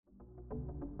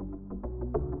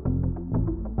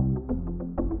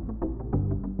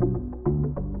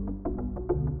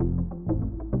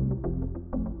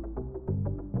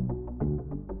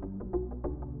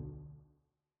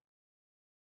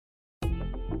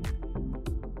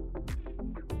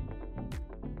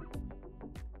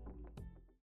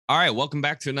All right, welcome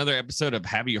back to another episode of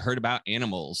Have You Heard About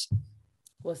Animals?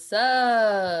 What's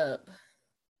up?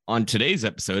 On today's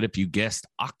episode, if you guessed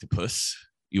octopus,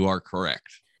 you are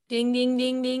correct. Ding, ding,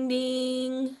 ding, ding,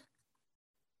 ding.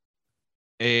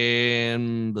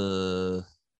 And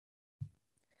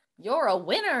You're a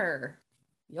winner.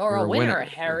 You're a winner,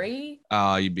 Harry.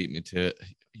 You beat me to it.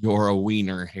 You're a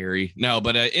wiener, Harry. No,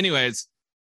 but anyways,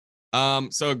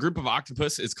 so a group of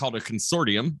octopus is called a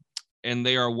consortium, and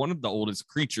they are one of the oldest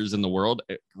creatures in the world,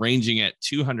 ranging at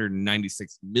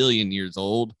 296 million years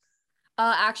old.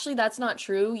 Actually, that's not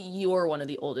true. You're one of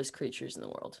the oldest creatures in the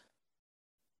world.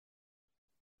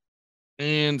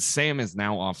 And Sam is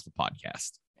now off the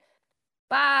podcast.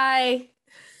 Bye.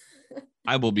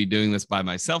 I will be doing this by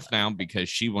myself now because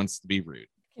she wants to be rude.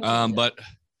 But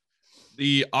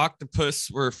the octopus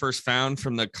were first found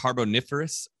from the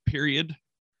Carboniferous period,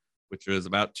 which was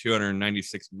about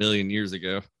 296 million years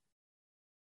ago.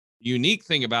 The unique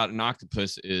thing about an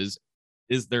octopus is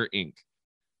their ink,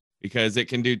 because it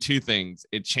can do two things.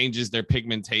 It changes their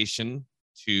pigmentation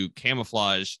to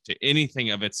camouflage to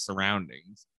anything of its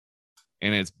surroundings,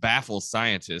 and it baffles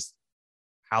scientists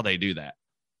how they do that.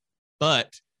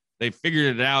 But they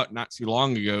figured it out not too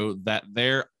long ago that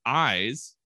their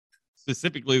eyes,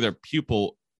 specifically their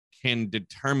pupil, can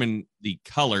determine the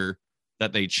color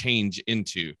that they change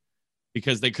into,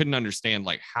 because they couldn't understand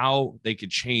like how they could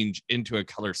change into a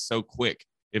color so quick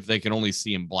if they can only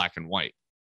see in black and white.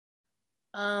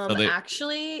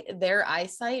 Actually, their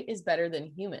eyesight is better than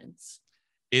humans.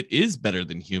 It is better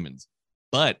than humans,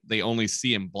 but they only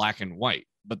see in black and white.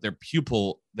 But their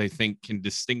pupil, they think, can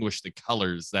distinguish the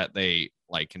colors that they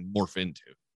like can morph into.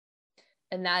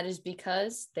 And that is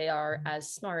because they are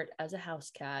as smart as a house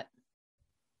cat.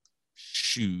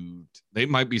 Shoot, they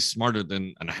might be smarter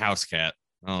than a house cat.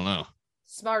 I don't know.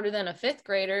 Smarter than a fifth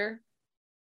grader.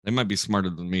 They might be smarter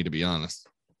than me, to be honest.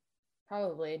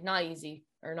 Probably. Not easy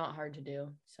or not hard to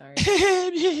do. Sorry.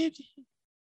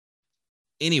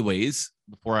 Anyways,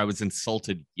 before I was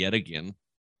insulted yet again.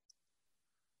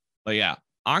 But yeah,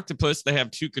 octopus, they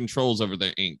have two controls over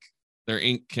their ink. Their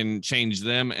ink can change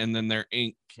them, and then their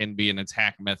ink can be an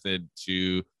attack method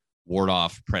to ward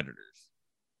off predators.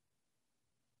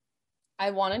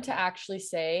 I wanted to actually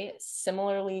say,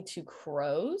 similarly to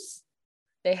crows,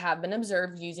 they have been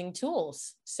observed using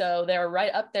tools. So they're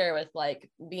right up there with like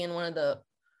being one of the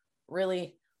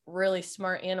really, really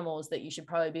smart animals that you should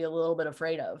probably be a little bit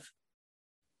afraid of.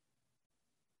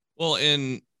 Well,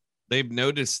 they've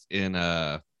noticed in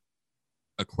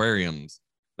aquariums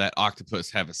that octopus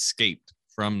have escaped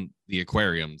from the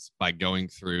aquariums by going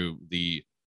through the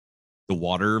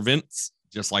water vents,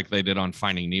 just like they did on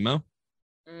Finding Nemo.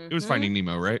 Mm-hmm. It was Finding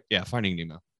Nemo, right? Yeah, Finding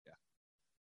Nemo. Yeah.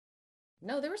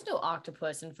 No, there was no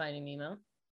octopus in Finding Nemo.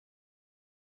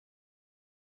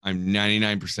 I'm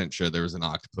 99% sure there was an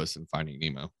octopus in Finding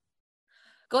Nemo.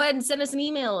 Go ahead and send us an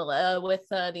email with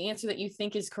the answer that you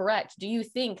think is correct. Do you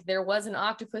think there was an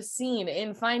octopus scene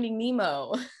in Finding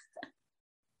Nemo?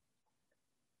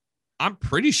 I'm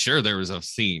pretty sure there was a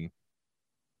scene.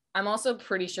 I'm also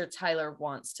pretty sure Tyler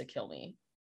wants to kill me.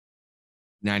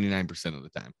 99% of the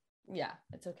time. Yeah,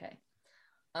 it's okay.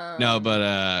 No,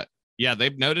 but yeah,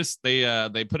 they've noticed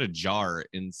they put a jar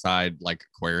inside like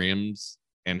aquariums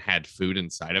and had food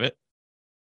inside of it.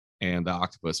 And the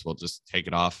octopus will just take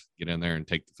it off, get in there and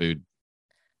take the food.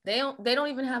 They don't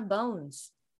even have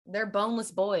bones. They're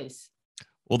boneless boys.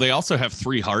 Well, they also have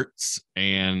 3 hearts,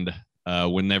 and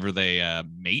whenever they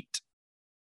mate,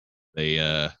 they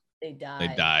die.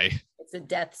 They die. It's a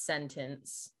death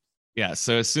sentence. Yeah,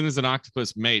 so as soon as an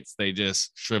octopus mates, they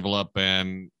just shrivel up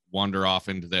and wander off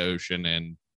into the ocean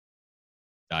and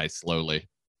die slowly,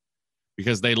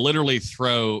 because they literally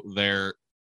throw their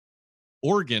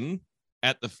organ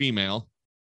at the female.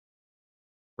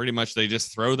 Pretty much they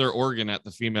just throw their organ at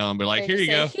the female and be like, here you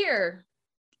go. Here,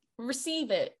 receive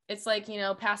it. It's like,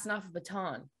 passing off a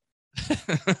baton.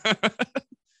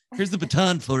 Here's the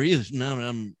baton for you. Now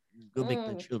I'm go make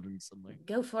the children somewhere.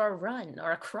 Go for a run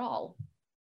or a crawl.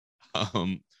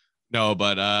 No,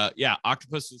 but yeah,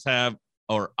 octopuses have,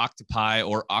 or octopi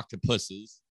or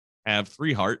octopuses have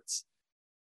 3 hearts.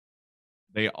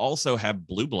 They also have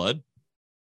blue blood.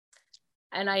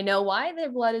 And I know why their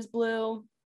blood is blue.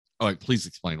 Oh, please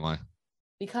explain why.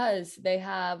 Because they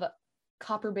have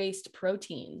copper-based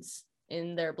proteins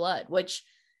in their blood, which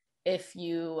if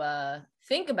you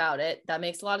think about it, that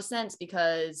makes a lot of sense,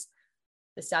 because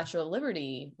the Statue of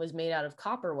Liberty was made out of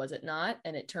copper, was it not?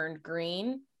 And it turned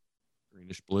green.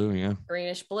 Greenish blue, yeah.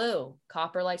 Greenish blue.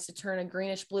 Copper likes to turn a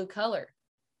greenish blue color.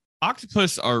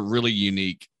 Octopus are really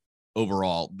unique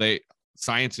overall.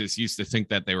 Scientists used to think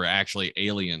that they were actually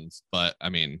aliens, but I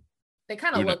mean, They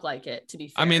kind of look like it, to be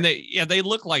fair. I mean, they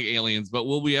look like aliens, but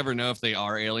will we ever know if they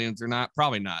are aliens or not?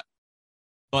 Probably not.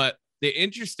 But the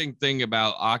interesting thing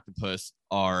about octopus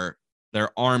are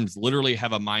their arms literally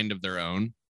have a mind of their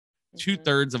own.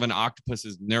 2/3 of an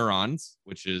octopus's neurons,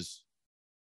 which is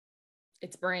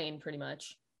its brain, pretty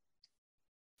much.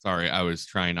 Sorry, I was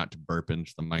trying not to burp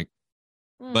into the mic.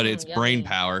 But its brain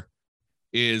power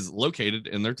is located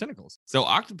in their tentacles. So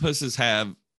octopuses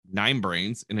have 9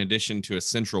 brains in addition to a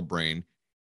central brain.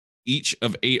 Each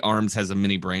of 8 arms has a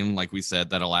mini brain, like we said,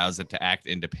 that allows it to act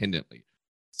independently.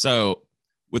 So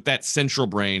with that central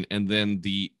brain and then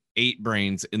the 8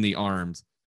 brains in the arms,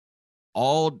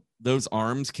 all those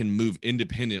arms can move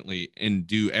independently and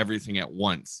do everything at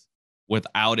once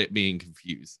without it being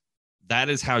confused. That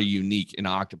is how unique an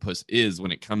octopus is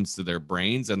when it comes to their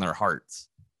brains and their hearts.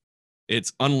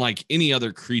 It's unlike any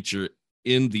other creature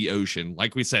in the ocean.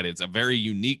 Like we said, it's a very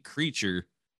unique creature,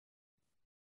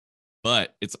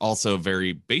 but it's also a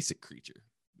very basic creature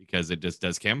because it just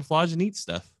does camouflage and eats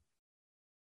stuff.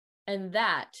 And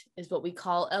that is what we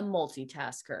call a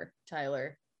multitasker,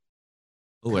 Tyler.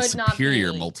 Oh, a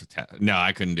superior multitasker. No,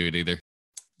 I couldn't do it either.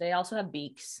 They also have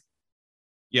beaks.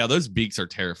 Yeah, those beaks are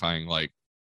terrifying. Like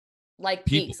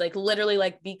beaks, like literally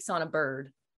like beaks on a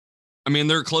bird. I mean,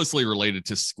 they're closely related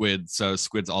to squids. So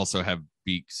squids also have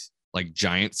beaks, like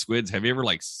giant squids. Have you ever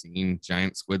like seen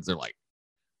giant squids? They're like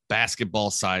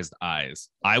basketball sized eyes.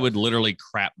 I would literally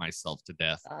crap myself to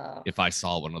death if I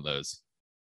saw one of those.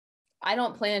 I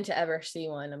don't plan to ever see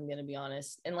one. I'm going to be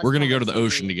honest. We're going to go to the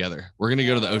ocean together. We're going to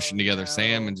go to the ocean together,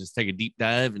 Sam, and just take a deep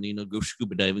dive and, go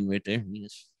scuba diving right there.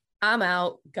 Yes. I'm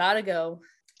out. Gotta go.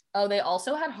 Oh, they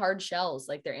also had hard shells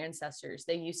like their ancestors.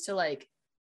 They used to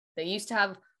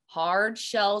have hard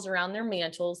shells around their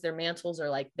mantles. Their mantles are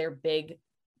like their big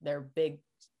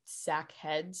sack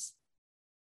heads.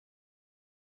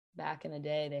 Back in the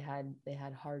day, they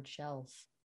had hard shells.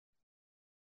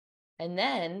 And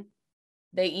then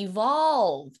they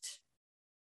evolved.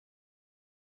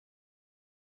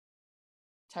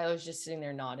 Tyler's just sitting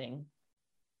there nodding.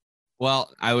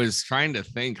 Well, I was trying to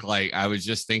think, I was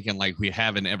just thinking like we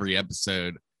have in every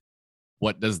episode,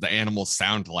 what does the animal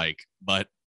sound like? But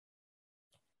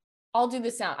I'll do the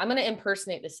sound. I'm going to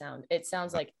impersonate the sound. It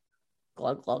sounds like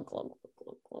glug, glug, glug,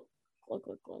 glug, glug, glug,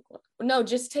 glug, glug, glug. No,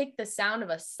 just take the sound of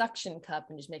a suction cup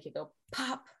and just make it go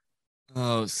pop.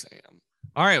 Oh, Sam.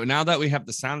 All right. Well, now that we have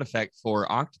the sound effect for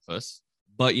octopus,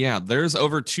 but yeah, there's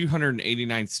over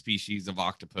 289 species of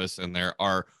octopus, and there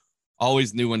are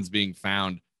always new ones being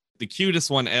found. The cutest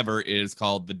one ever is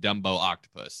called the Dumbo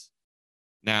octopus.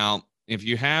 Now, if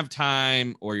you have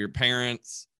time or your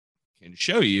parents can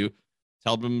show you,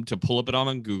 tell them to pull up it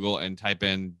on Google and type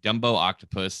in Dumbo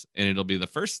octopus, and it'll be the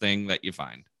first thing that you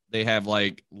find. They have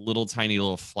like tiny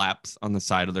little flaps on the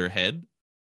side of their head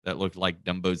that look like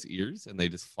Dumbo's ears, and they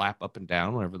just flap up and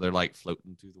down whenever they're like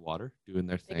floating through the water, doing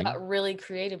their thing. They got really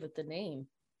creative with the name.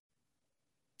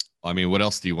 I mean, what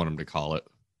else do you want them to call it?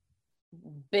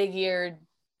 Big-eared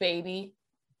baby.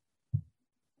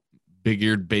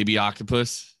 Big-eared baby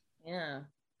octopus? Yeah.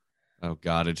 Oh,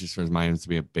 God, it just reminds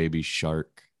me of baby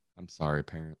shark. I'm sorry,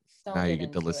 parents. Now you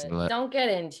get to listen to that. Don't get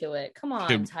into it. Come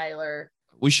on, Tyler.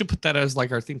 We should put that as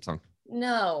like our theme song.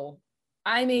 No,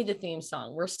 I made the theme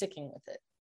song. We're sticking with it.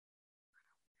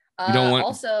 You don't want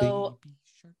also,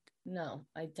 no,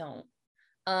 I don't.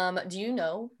 Do you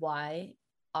know why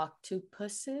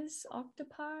octopi?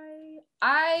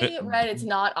 I read it's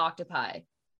not octopi.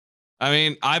 I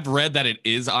mean, I've read that it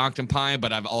is octopi,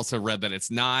 but I've also read that it's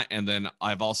not, and then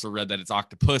I've also read that it's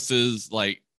octopuses.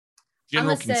 Like, I'm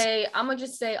gonna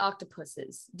just say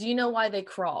octopuses. Do you know why they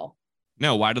crawl?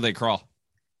 No, why do they crawl?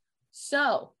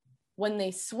 So when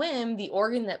they swim, the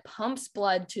organ that pumps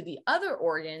blood to the other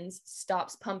organs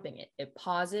stops pumping it. It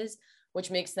pauses,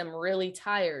 which makes them really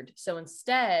tired. So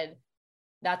instead,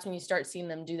 that's when you start seeing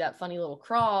them do that funny little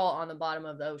crawl on the bottom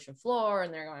of the ocean floor,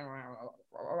 and they're going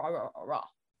rah.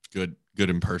 Good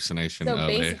impersonation. So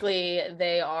basically,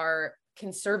 they are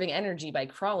conserving energy by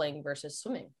crawling versus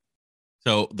swimming.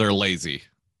 So they're lazy.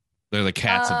 They're the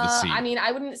cats of the sea. I mean,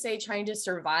 I wouldn't say trying to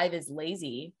survive is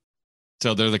lazy.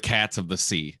 So they're the cats of the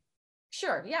sea.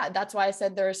 Sure. Yeah. That's why I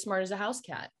said they're as smart as a house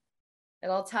cat. It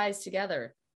all ties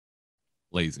together.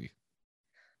 Lazy.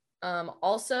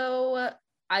 Also,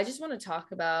 I just want to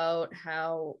talk about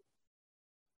how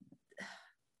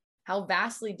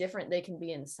vastly different they can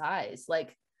be in size.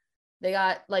 Like, they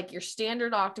got like your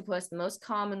standard octopus, the most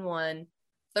common one,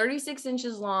 36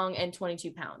 inches long and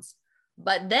 22 pounds.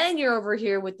 But then you're over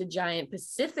here with the giant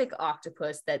Pacific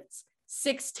octopus that's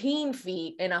 16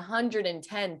 feet and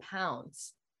 110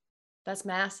 pounds. That's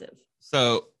massive.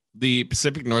 So the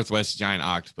Pacific Northwest giant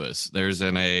octopus. There's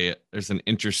an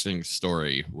interesting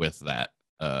story with that.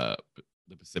 The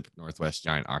Pacific Northwest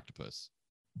giant octopus.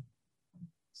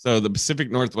 So the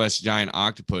Pacific Northwest giant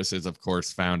octopus is, of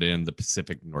course, found in the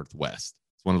Pacific Northwest.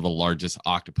 It's one of the largest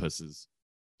octopuses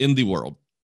in the world.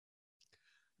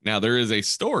 Now, there is a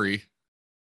story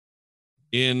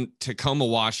in Tacoma,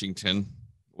 Washington,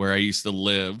 where I used to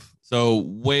live. So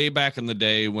way back in the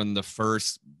day when the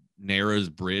first Narrows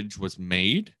Bridge was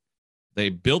made, they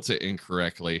built it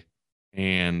incorrectly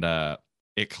and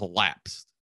it collapsed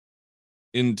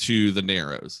into the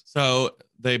Narrows. So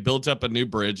they built up a new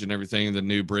bridge and everything. The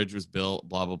new bridge was built,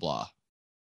 blah, blah, blah.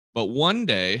 But one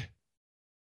day,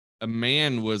 a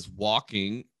man was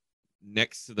walking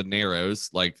next to the Narrows,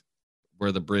 like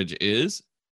where the bridge is,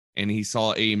 and he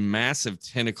saw a massive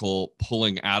tentacle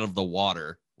pulling out of the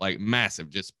water, like massive,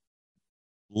 just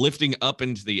lifting up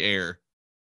into the air.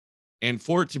 And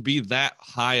for it to be that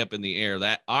high up in the air,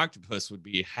 that octopus would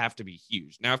have to be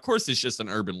huge. Now, of course, it's just an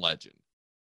urban legend.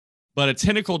 But a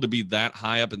tentacle to be that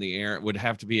high up in the air would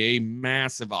have to be a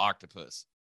massive octopus.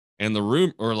 And the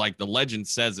legend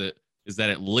says it is that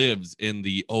it lives in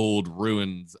the old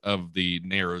ruins of the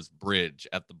Narrows Bridge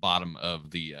at the bottom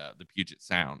of the Puget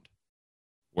Sound,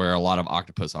 where a lot of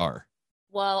octopus are.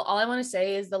 Well, all I want to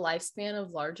say is the lifespan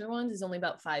of larger ones is only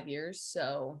about 5 years.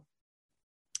 So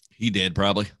he did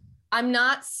probably. I'm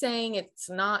not saying it's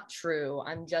not true.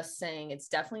 I'm just saying it's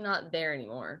definitely not there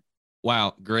anymore.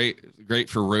 Wow, great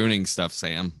for ruining stuff,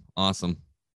 Sam. Awesome.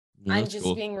 Yeah, I'm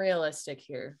just being realistic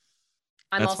here.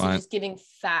 I'm also just giving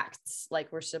facts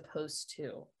like we're supposed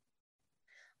to.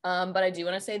 But I do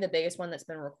want to say the biggest one that's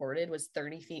been recorded was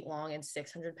 30 feet long and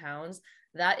 600 pounds.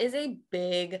 That is a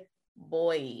big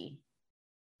boy.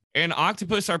 And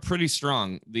octopus are pretty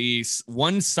strong. The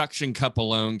one suction cup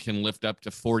alone can lift up to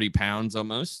 40 pounds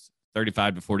almost,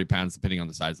 35 to 40 pounds, depending on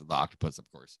the size of the octopus,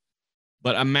 of course.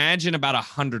 But imagine about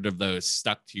 100 of those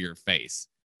stuck to your face.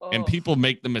 Oh. And people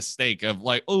make the mistake of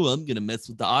like, oh, I'm going to mess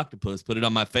with the octopus, put it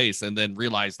on my face, and then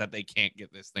realize that they can't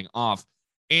get this thing off.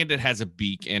 And it has a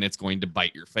beak and it's going to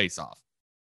bite your face off.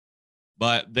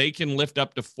 But they can lift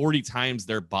up to 40 times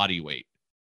their body weight.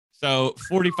 So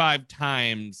 45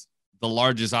 times the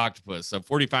largest octopus. So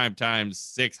 45 times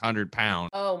 600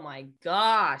 pounds. Oh my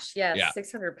gosh. Yes, yeah.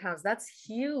 600 pounds. That's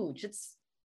huge.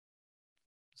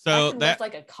 That lift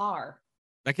like a car.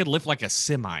 That could lift like a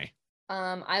semi.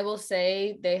 I will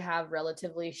say they have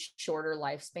relatively shorter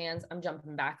lifespans. I'm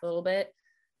jumping back a little bit.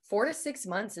 4 to 6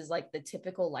 months is like the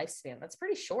typical lifespan. That's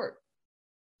pretty short.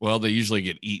 Well, they usually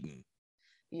get eaten.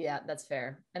 Yeah, that's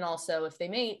fair. And also, if they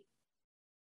mate,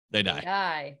 they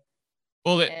die.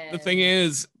 Well, the thing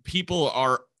is, people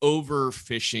are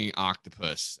overfishing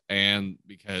octopus, and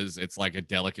because it's like a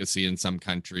delicacy in some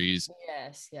countries.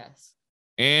 Yes.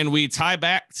 And we tie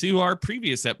back to our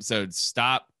previous episodes.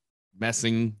 Stop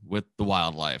messing with the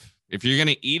wildlife. If you're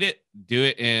going to eat it, do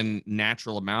it in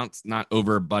natural amounts, not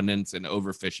overabundance and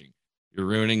overfishing. You're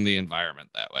ruining the environment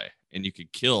that way, and you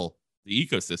could kill the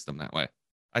ecosystem that way.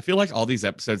 I feel like all these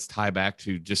episodes tie back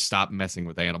to just stop messing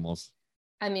with animals.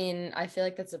 I mean, I feel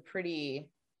like that's a pretty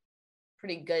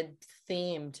good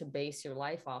theme to base your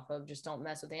life off of. Just don't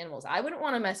mess with animals. I wouldn't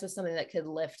want to mess with something that could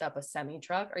lift up a semi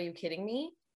truck. Are you kidding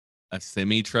me? A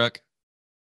semi truck?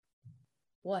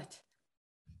 What?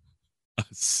 A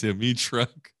semi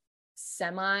truck?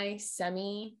 Semi.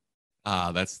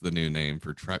 That's the new name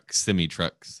for truck. Semi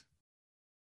trucks.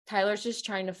 Tyler's just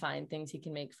trying to find things he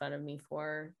can make fun of me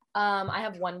for. I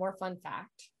have one more fun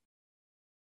fact.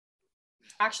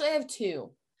 Actually, I have two.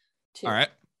 All right.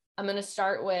 I'm going to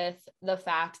start with the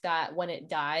fact that when it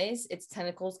dies, its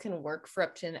tentacles can work for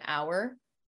up to an hour.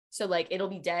 So like it'll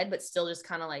be dead, but still just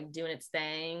kind of like doing its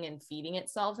thing and feeding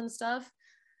itself and stuff.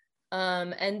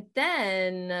 And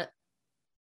then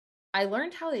I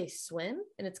learned how they swim,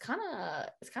 and it's kind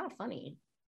of funny.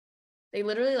 They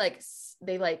literally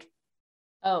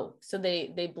so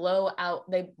they blow out,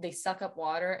 they suck up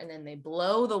water, and then they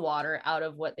blow the water out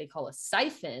of what they call a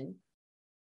siphon,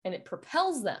 and it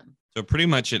propels them. So pretty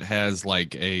much it has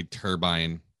like a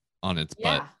turbine on its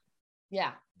butt.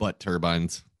 Yeah. Butt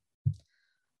turbines.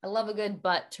 I love a good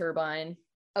butt turbine.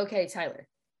 Okay, Tyler,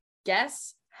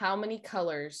 guess how many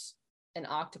colors an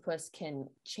octopus can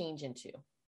change into?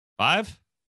 5?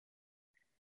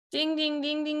 Ding, ding,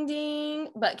 ding, ding, ding.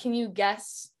 But can you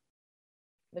guess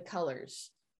the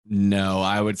colors? No,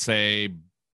 I would say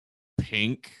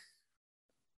pink,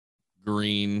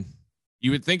 green.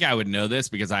 You would think I would know this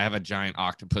because I have a giant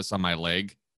octopus on my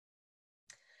leg.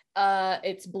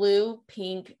 It's blue,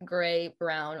 pink, gray,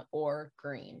 brown, or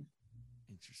green.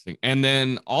 Interesting. And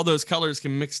then all those colors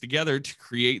can mix together to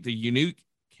create the unique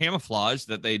camouflage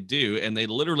that they do, and they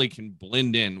literally can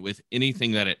blend in with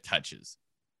anything that it touches.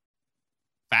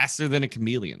 Faster than a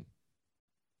chameleon.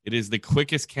 It is the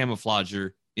quickest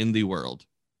camouflager in the world.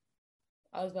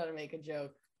 I was about to make a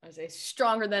joke. I say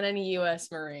stronger than any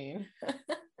U.S. Marine.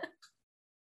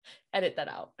 Edit that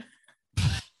out.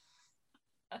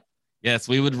 Yes,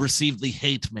 we would receive the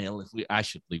hate mail if I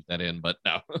should leave that in, but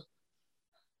no.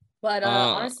 But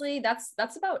honestly, that's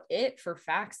about it for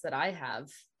facts that I have.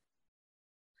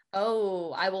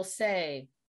 Oh, I will say,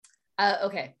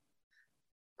 okay.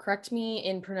 Correct me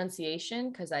in pronunciation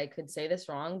because I could say this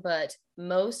wrong, but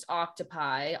most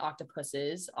octopus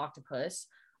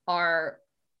are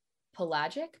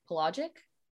pelagic,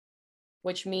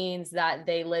 which means that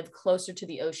they live closer to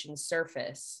the ocean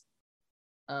surface,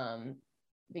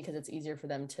 because it's easier for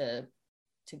them to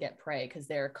get prey because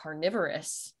they're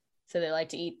carnivorous. So they like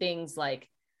to eat things like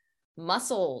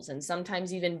mussels and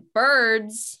sometimes even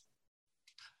birds.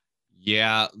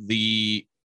 Yeah, the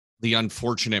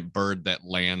unfortunate bird that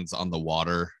lands on the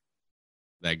water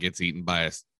that gets eaten by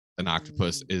an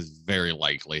octopus is very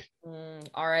likely.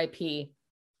 R.I.P.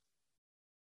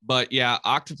 But yeah,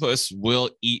 octopus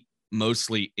will eat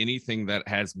mostly anything that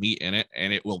has meat in it,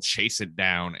 and it will chase it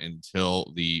down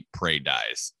until the prey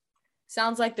dies.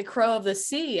 Sounds like the crow of the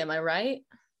sea, am I right?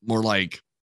 More like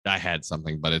I had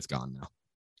something, but it's gone now.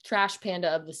 Trash panda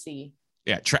of the sea.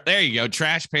 Yeah, there you go.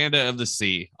 Trash panda of the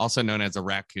sea, also known as a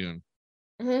raccoon.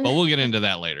 But we'll get into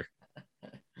that later.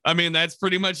 I mean, that's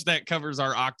pretty much that covers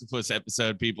our octopus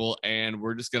episode, people. And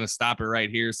we're just going to stop it right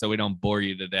here so we don't bore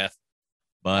you to death.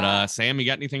 But Sam, you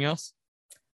got anything else?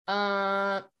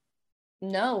 No,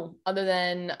 other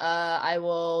than I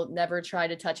will never try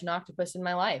to touch an octopus in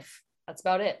my life. That's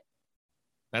about it.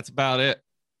 That's about it.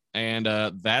 And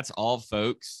that's all,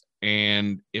 folks.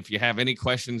 And if you have any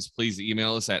questions, please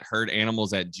email us at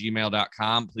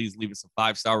herdanimals@gmail.com. Please leave us a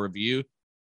 5-star review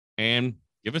and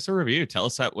give us a review. Tell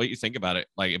us what you think about it.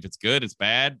 Like if it's good, it's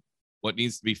bad, what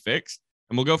needs to be fixed,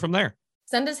 and we'll go from there.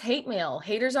 Send us hate mail.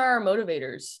 Haters are our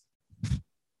motivators.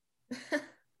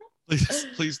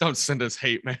 Please don't send us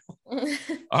hate mail.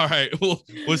 All right.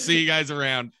 We'll see you guys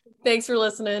around. Thanks for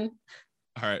listening.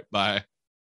 All right. Bye.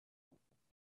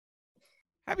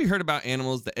 Have you heard about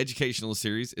Animals? The educational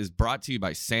series is brought to you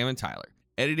by Sam and Tyler.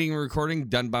 Editing and recording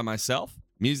done by myself.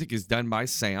 Music is done by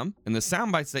Sam. And the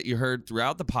sound bites that you heard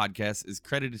throughout the podcast is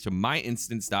credited to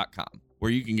myinstance.com,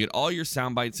 where you can get all your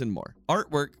sound bites and more.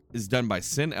 Artwork is done by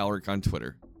Sin Elric on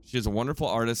Twitter. She is a wonderful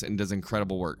artist and does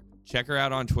incredible work. Check her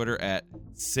out on Twitter at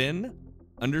Sin_Mald.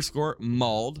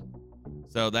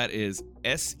 So that is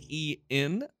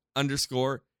SEN_MALD.